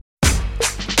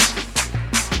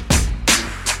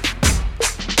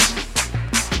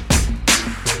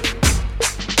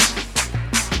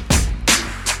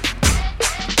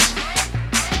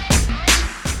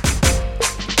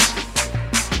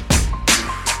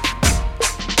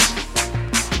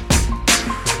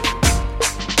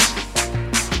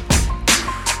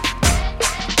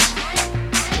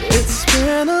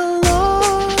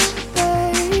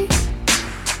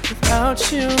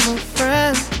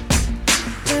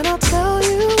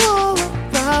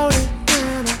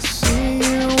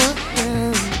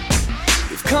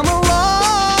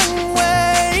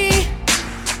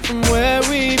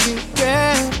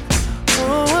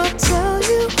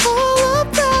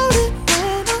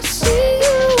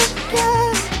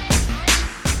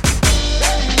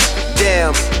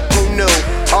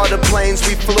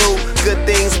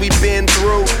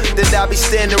I'll be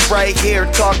standing right here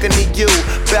talking to you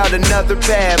about another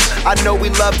path. I know we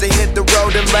love to hit the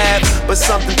road and laugh, but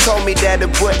something told me that it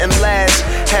wouldn't last.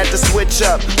 Had to switch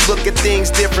up, look at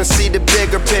things different, see the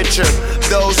bigger picture.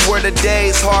 Those were the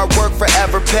days, hard work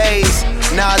forever pays.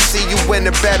 Now I see you in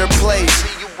a better place.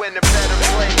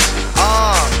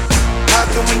 How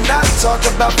can we not talk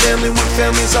about family when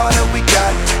family's all that we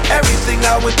got? Everything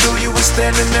I went through, you were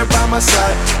standing there by my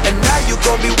side, and now you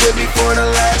gon' be with me for the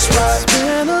last ride. It's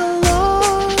been a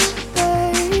long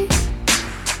day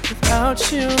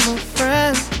without you, my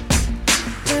friend,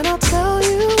 and I'll tell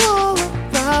you all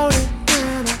about it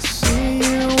when I see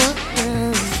you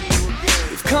again.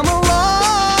 We've come a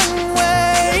long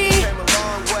way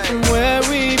from where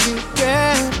we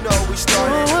began.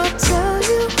 Oh, I'll tell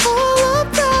you all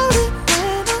about it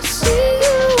when I see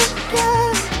you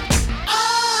again.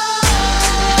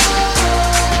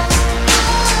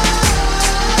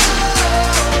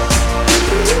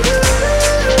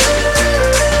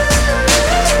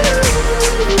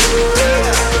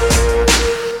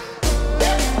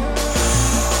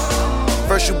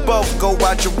 First you both go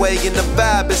out your way and the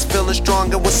vibe is feeling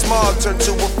stronger. When small turn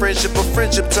to a friendship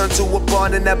turn to a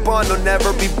bond, and that bond will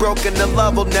never be broken. The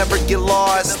love will never get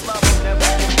lost.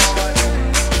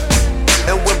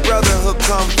 And when brotherhood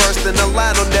come first, then the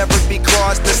line will never be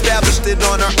crossed. Established it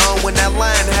on our own when that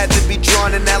line had to be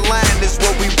drawn, and that line is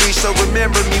what we reach. So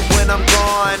remember me when I'm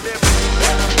gone.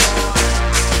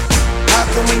 How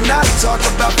can we not talk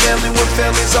about family when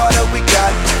family's all that we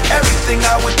got? Everything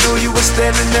I went through, you were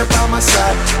standing there by my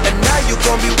side, and now you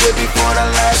gon' be with me for the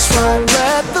last ride.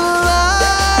 Let the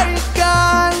light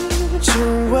guide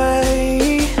your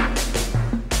way.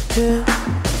 Yeah.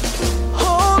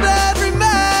 Hold every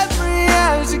memory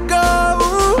as you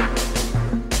go,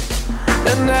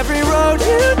 and every road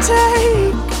you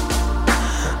take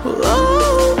will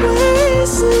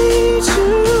always lead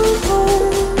you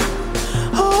home.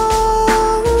 Oh,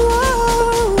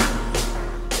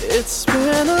 it's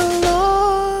been a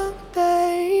long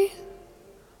day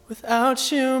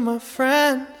without you, my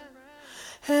friend,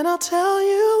 and I'll tell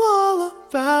you all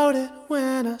about it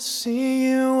when I see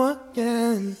you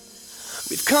again.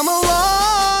 We've come a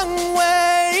long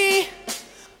way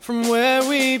from where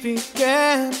we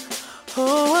began.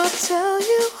 Oh, I'll tell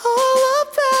you all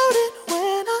about it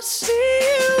when I see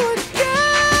you again.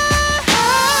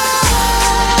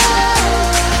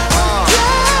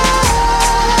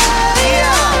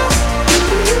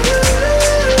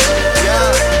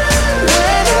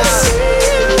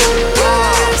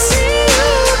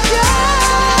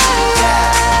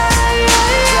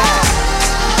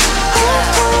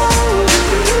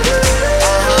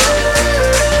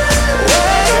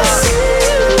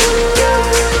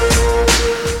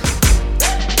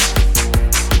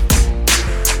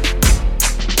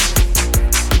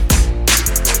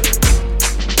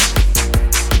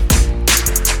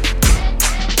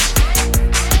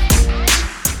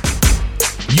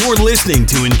 You're listening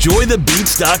to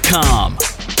EnjoyTheBeats.com.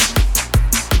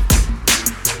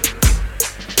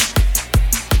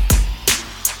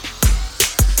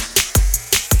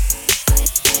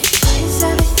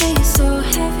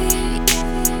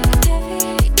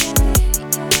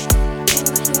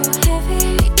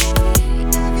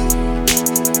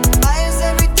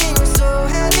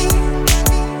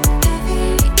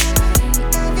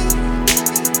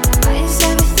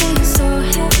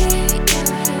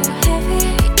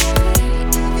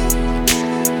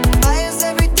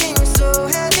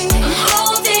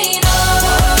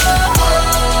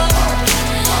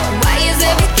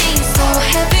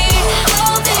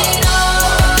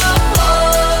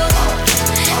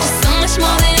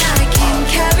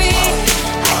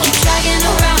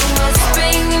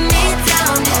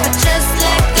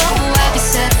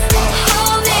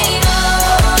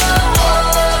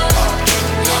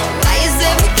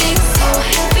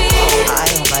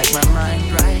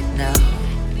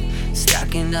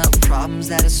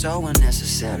 So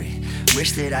unnecessary.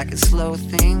 Wish that I could slow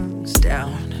things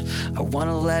down. I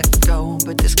wanna let go,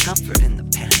 but there's comfort in the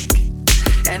panic.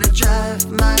 And I drive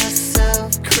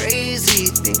myself crazy,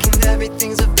 thinking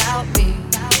everything's about me.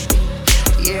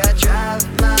 Yeah, I drive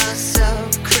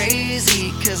myself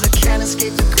crazy, cause I can't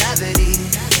escape the gravity.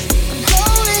 I'm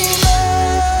holding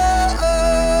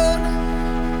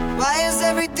on. Why is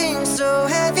everything so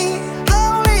heavy?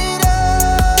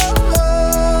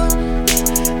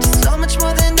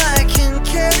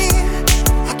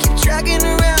 Dragging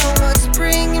around what's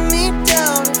bringing me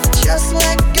down. If I just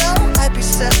let go, I'd be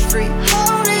set free.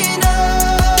 Holding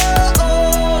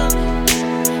on.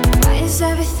 Why is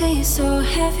everything so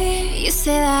heavy? You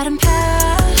say that I'm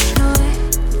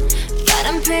paranoid, but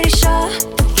I'm pretty sure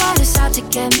the water's out to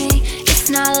get me. It's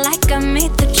not like I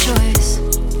made the choice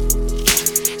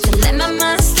to let my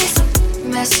mind stay so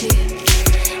messy.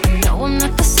 I know I'm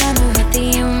not the center of the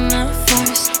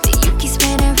universe, but you keep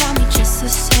spinning around me just the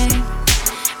same.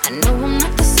 I know I'm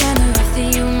not the center of the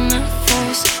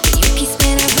universe, but you keep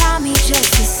spinning around me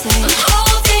just the same. I'm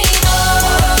holding on.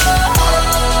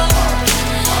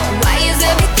 Why is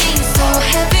everything so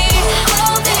heavy?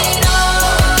 Holding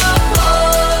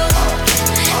on.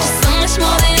 Just so much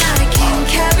more than I can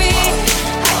carry.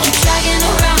 I keep dragging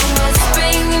around what's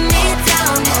bringing me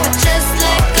down. If I just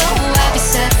let go, I'll be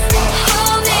set free.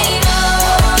 Holding on.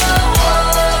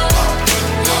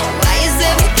 Why is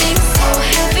everything so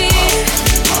heavy?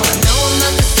 Oh, I know I'm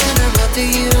not the center of the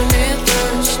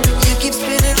universe. You keep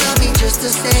spinning around me just the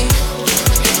same.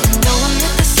 I know I'm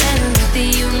not the center of the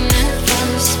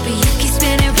universe, but you keep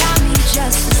spinning around me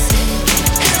just the same.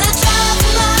 And I drive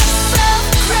myself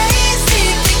crazy,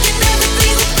 thinking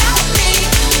everything's about me.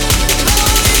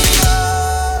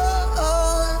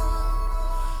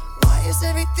 Why is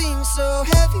everything so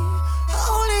heavy?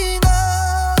 Holding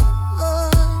on.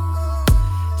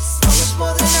 So much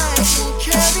more than I can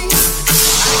carry. I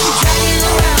keep dragging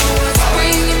around what's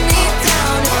bringing me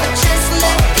down. If I just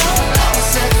let go, I'll be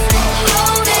set free.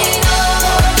 Holding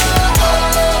on.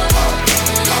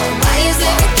 Why is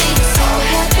everything so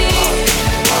heavy?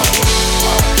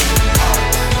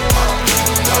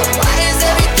 Why is everything so heavy? Why is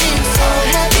everything so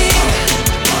heavy?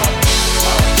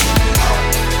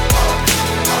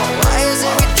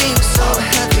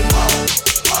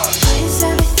 Why is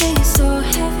everything so heavy? So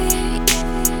heavy.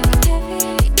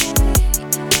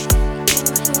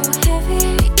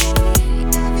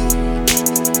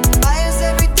 Why is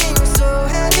everything so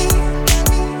heavy?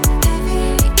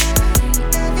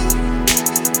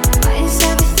 Why is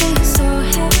everything so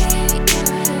heavy?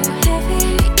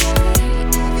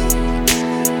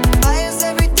 Why is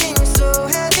everything so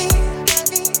heavy?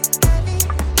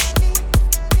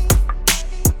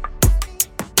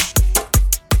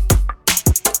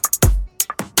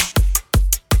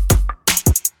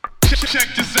 Check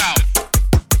this out.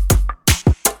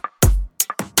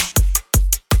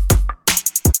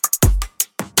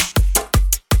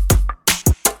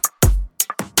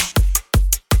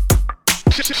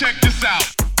 Check this out.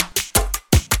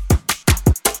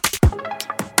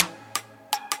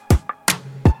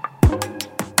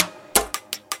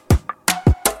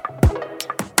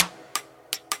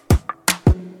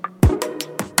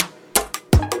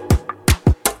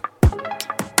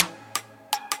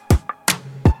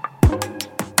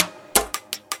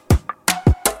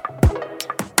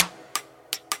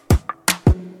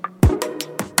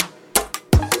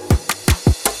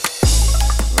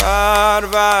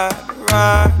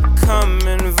 Ride, come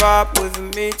and vibe with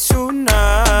me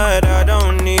tonight. I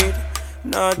don't need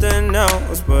nothing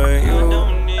else but you.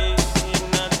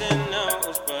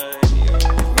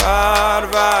 Ride,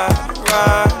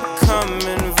 come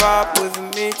and vibe with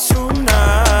me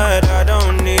tonight. I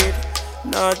don't need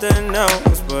nothing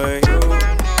else but you.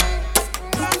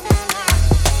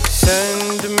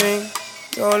 Send me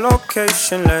your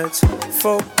location, let's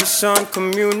focus on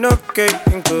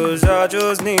communicating. Cause I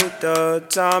just need the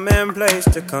time and place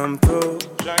to come through.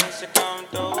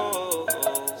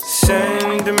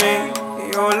 Send me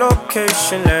your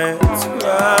location, let's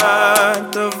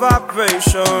ride the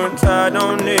vibrations. I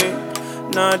don't need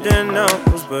nothing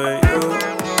else but you.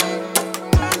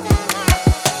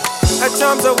 At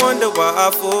times I wonder why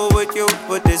I fool with you,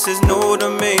 but this is new to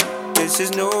me. This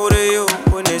is new to you.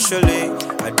 Initially,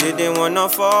 I didn't wanna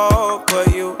fall,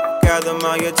 but you gathered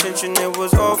my attention, it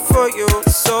was all for you.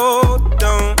 So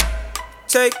don't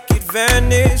take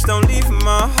advantage, don't leave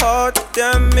my heart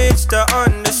damaged. I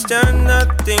understand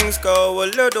that things go a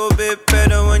little bit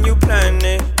better when you plan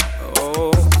it.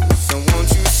 Oh, so won't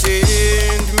you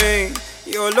send me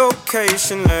your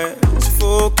location? Let's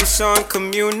focus on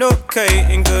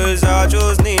communicating. Cause I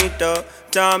just need the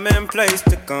time and place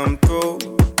to come through.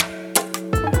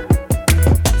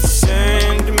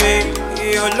 Send me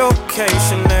your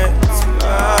location, let's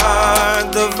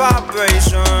ride the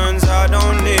vibrations. I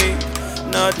don't need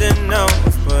nothing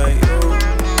else but you.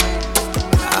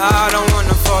 I don't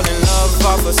wanna fall in love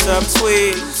off a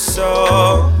subtweet,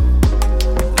 so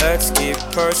let's get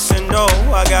personal.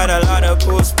 I got a lot of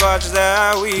cool spots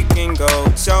that we can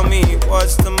go. Tell me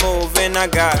what's the move and I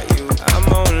got you.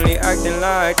 I'm only acting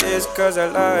like this cause I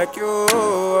like you.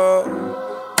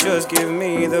 Just give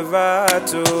me the vibe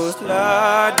to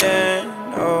slide in.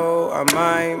 Oh, I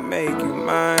might make you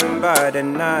mine by the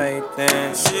night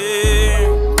then.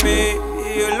 Send me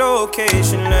your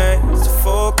location, let's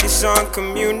focus on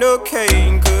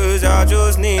communicating. Cause I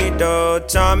just need the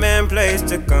time and place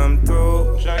to come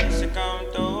through.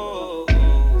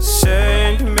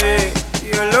 send me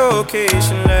your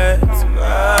location. Let's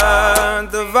ride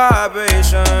the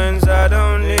vibrations. I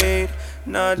don't need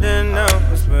nothing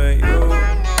else but you.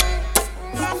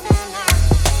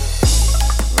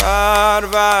 Ride,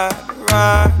 ride,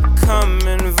 ride, come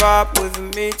and vibe with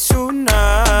me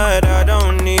tonight. I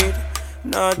don't need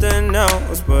nothing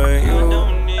else but you.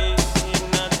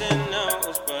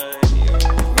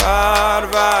 Ride,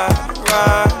 ride,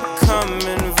 ride, come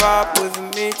and vibe with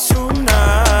me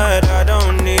tonight. I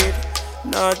don't need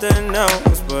nothing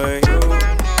else but you.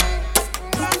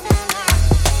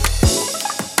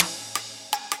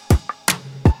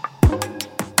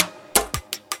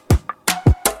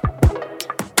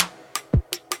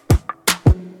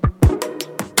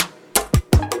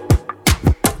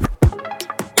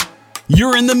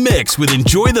 You're in the mix with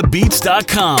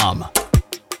EnjoyTheBeats.com.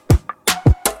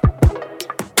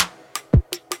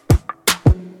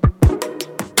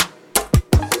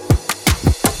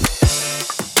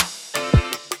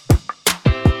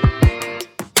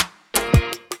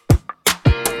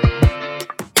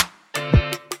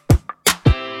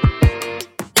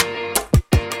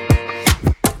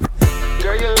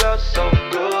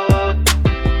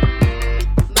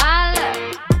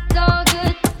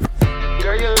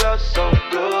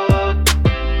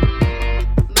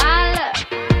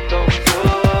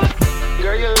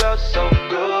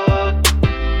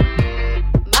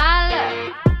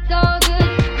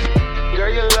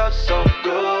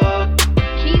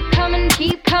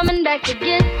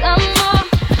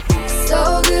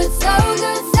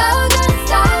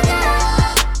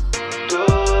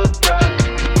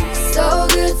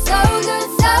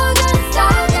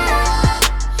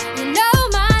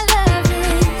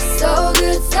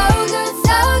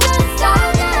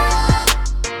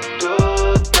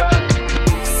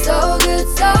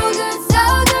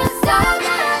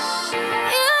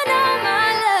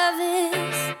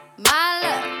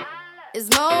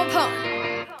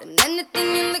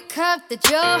 That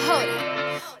you're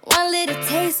holding, one little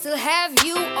taste will have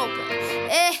you open.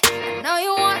 I know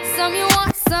you want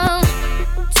some,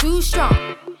 too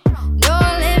strong, no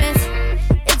limits.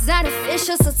 It's not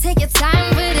official, so take your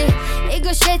time with it. It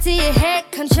goes straight to your head,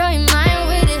 control your mind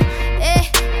with it.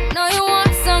 I know you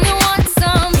want some.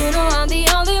 You know I'm the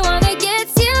only one that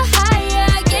gets you higher,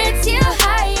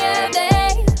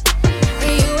 babe.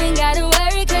 You ain't gotta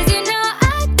worry, 'cause you know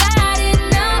I got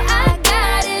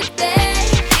it, babe.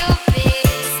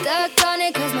 Stuck on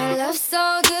it 'cause my love's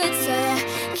so good, so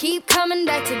I keep coming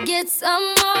back to get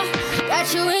some more.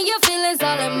 Got you in your feelings,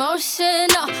 all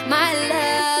emotional. My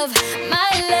love,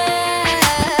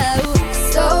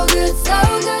 so good, so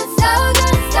good, so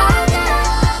good, so good.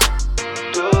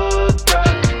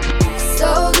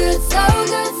 So good, so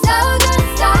good, so good,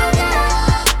 so good.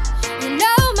 You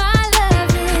know my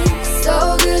love is so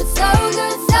good, so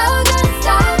good, so good,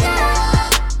 so good.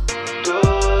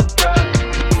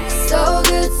 So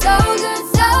good, so good,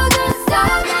 so good, so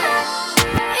good.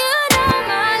 You know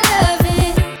my love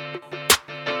is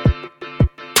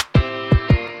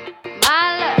my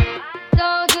love, so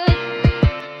good.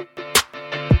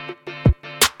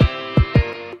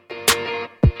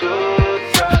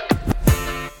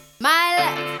 My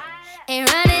love ain't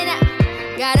running out.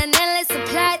 Got an endless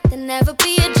supply, there'll never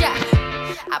be a drop.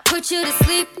 I put you to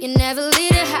sleep, you never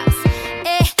leave the house.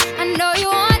 I know you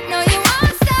want some.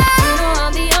 You know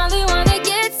I'm the only one that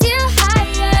gets you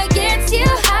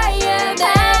higher,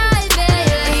 baby.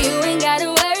 You ain't gotta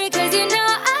worry, 'cause you know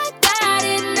I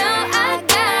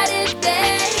got it,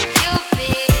 babe.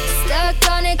 Stuck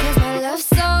on it 'cause my love's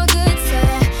so good, so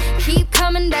I keep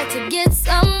coming back to get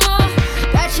some more.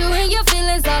 Got you in your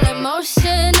feelings, all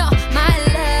emotional. My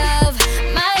love,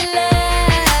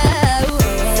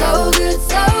 so good,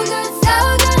 so good, so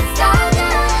good, so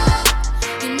good.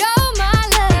 You know my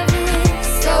love is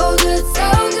so good, so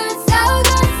good, so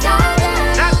good, so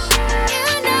good. You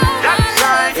know my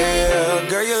love is. Yeah,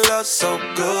 girl, your love so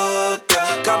good.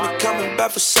 Got me coming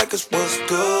back for seconds, what's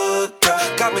good?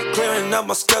 Got me clearing up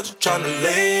my schedule, tryna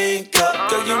link up.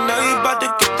 Girl, you know you about to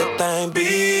get that thing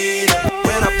beat up.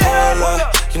 When I pull up,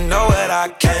 you know what I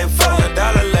came for.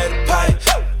 $1 let it pipe.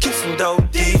 Keep some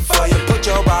dope deep for you. Put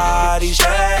your body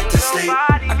shack to sleep. I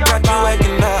got you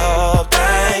waking up,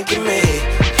 thanking me.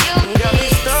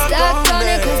 Stuck on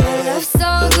it 'cause my love's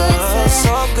so good, so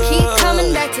I keep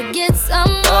coming back to get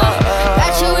some more.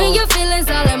 Got you in your feelings,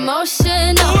 all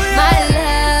emotional. My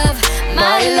love,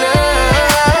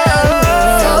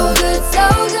 so good, so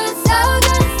good, so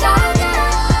good, so good.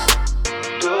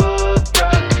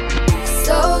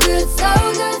 So good, so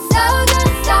good, so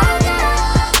good, so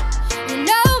good. You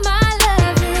know my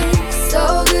love is so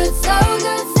good, so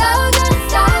good, so good,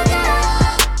 so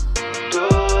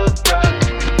good.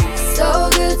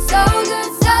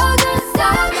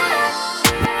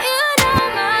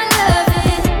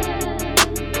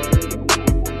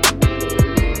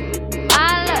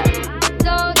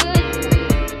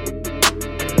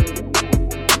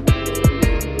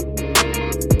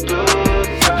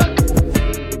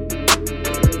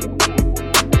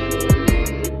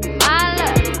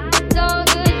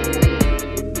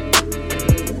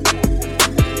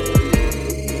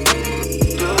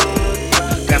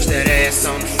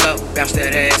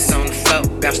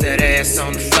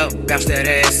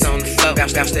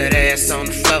 bounce that ass on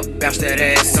the floor, bounce that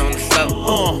ass on the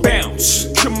floor. Bounce,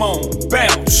 come on,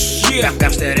 bounce, yeah.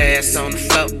 Bounce that ass on the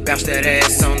floor, bounce that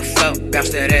ass on the floor,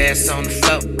 bounce that ass on the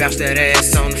floor, bounce that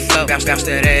ass on the floor, bounce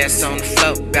that ass on the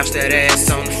floor, bounce that ass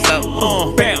on the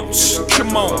floor. Bounce,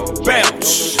 come on,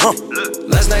 bounce.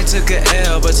 Last night took a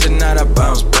L, but tonight I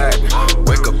bounce back.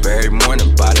 Wake up every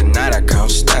morning, by the night I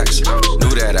count stacks.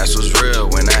 Knew that ass was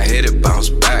real when I hit it, bounce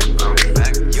back.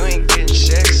 You ain't getting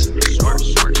checks.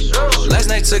 Last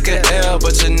night took a L,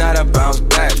 but tonight I bounce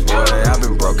back. Boy, I've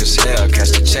been broke as hell, catch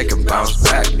the check and bounce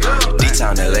back.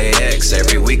 D-Town LAX,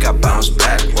 every week I bounce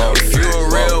back. If you a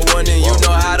real one, then you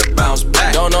know how to bounce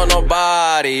back. Don't know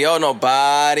nobody, oh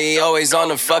nobody, always on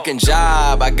the fucking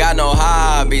job. I got no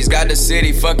hobbies, got the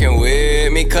city fucking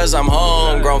with me, cause I'm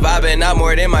homegrown, vibing out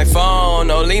more than my phone.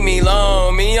 No, leave me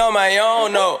alone, me on my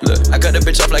own, no. Look, I cut the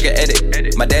bitch off like an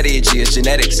edit. My daddy a G, it's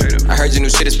genetics. I heard your new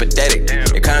shit is pathetic.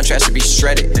 Your contrast should be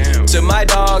shredded. To my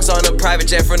dogs on a private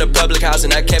jet from the public house,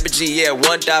 and I kept a G, yeah,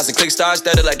 1,000. Click stars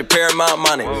studded like the Paramount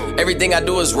money. Everything I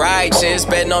do is righteous.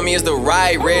 Betting on me is the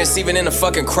right risk, even in a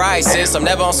fucking crisis. I'm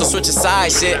never on some switch of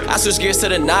side shit. I switch gears to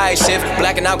the night shift,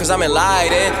 blacking out cause I'm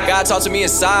enlightened. God talk to me in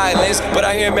silence, but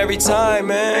I hear him every time,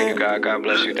 man. Thank you, God. God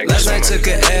bless you. Last night took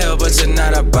a L, but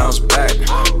tonight I bounce back.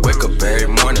 Wake up every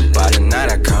morning, by the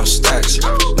night I count stacks.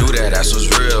 Knew that ass was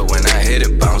real when I hit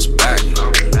it, bounce back.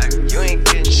 You ain't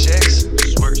getting checks.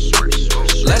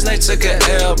 Last night took a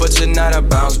L, but tonight I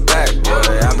bounce back.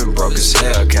 Boy, I've been broke as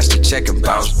hell, catch the check and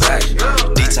bounce back.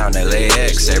 D-Town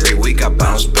LAX, every week I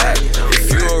bounce back.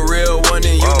 If you a real one,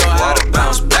 then you know how to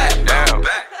bounce back.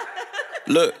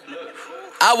 Look,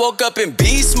 I woke up in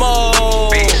beast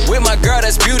mode with my girl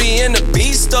that's Beauty in the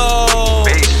Beast though.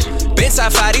 Been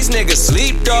top 5, these niggas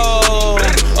sleep though.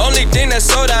 Only thing that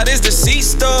sold out is the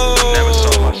C-store. Never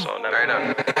sold my soul, never.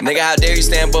 Nigga, how dare you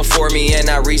stand before me and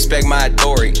I respect my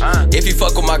authority. If you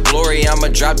fuck with my glory, I'ma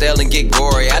drop the L and get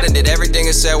gory. I done did everything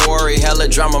and said worry. Hella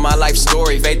drama, my life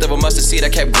story. Faith of a mustard seed, I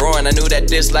kept growing. I knew that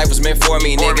this life was meant for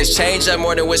me. Niggas change up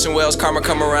more than wishing wells. Karma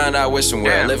come around, I wish them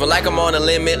well. Living like I'm on a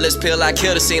limitless pill. I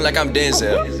kill the scene like I'm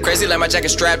Denzel. Crazy like my jacket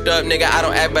strapped up. Nigga, I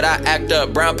don't act, but I act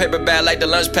up. Brown paper bag like the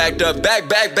lunch packed up. Back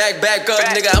up.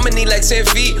 Nigga, I'ma need like 10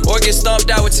 feet or get stomped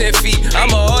out with 10 feet.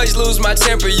 I'ma always lose my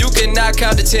temper. You cannot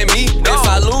count to 10 me. If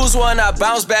I lose one, I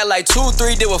bounce back like 2,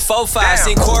 3, did with 4, 5.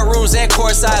 Seen courtrooms and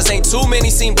court sides, ain't too many,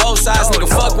 seen both sides. Nigga,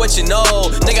 fuck what you know.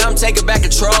 Nigga, I'm taking back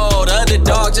control. The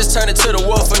underdog just turned into the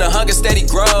wolf and the hunger steady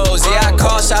grows. Yeah, I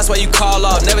call shots while you call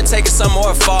off. Never take it some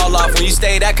more fall off. When you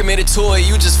stay that committed to it,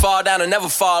 you just fall down and never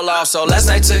fall off. So last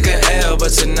night took an L,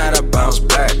 but tonight I bounce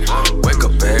back. Wake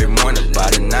up every morning, by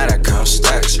the night I count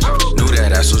stacks. Knew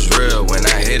that ass was real when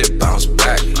I hit it, bounce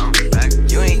back.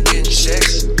 You ain't getting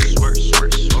checks.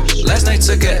 Last night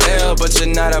took a L, but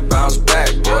tonight I bounce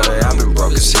back. Boy, I've been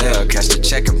broke as hell, catch the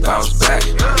check and bounce back.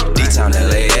 D-Town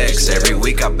LAX, every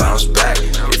week I bounce back.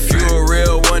 If you a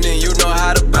real one, then you know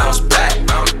how to bounce back.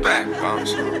 Bounce back,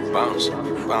 bounce, bounce,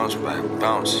 bounce back,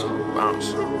 bounce,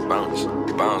 bounce, bounce,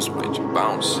 bounce, bitch,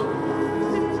 bounce.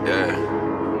 Yeah,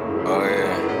 oh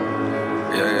yeah,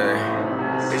 yeah,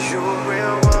 yeah. Is you a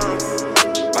real one?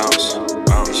 Bounce, bounce,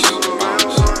 bounce,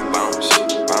 bounce,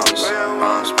 bounce,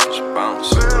 bounce, bitch,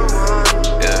 bounce.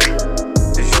 Yeah.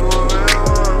 Is you a real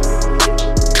one?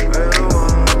 Real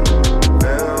one,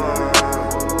 real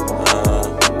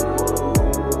one.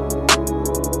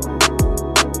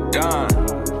 Done.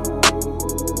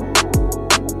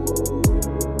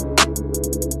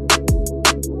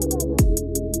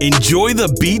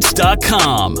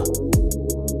 EnjoyTheBeats.com.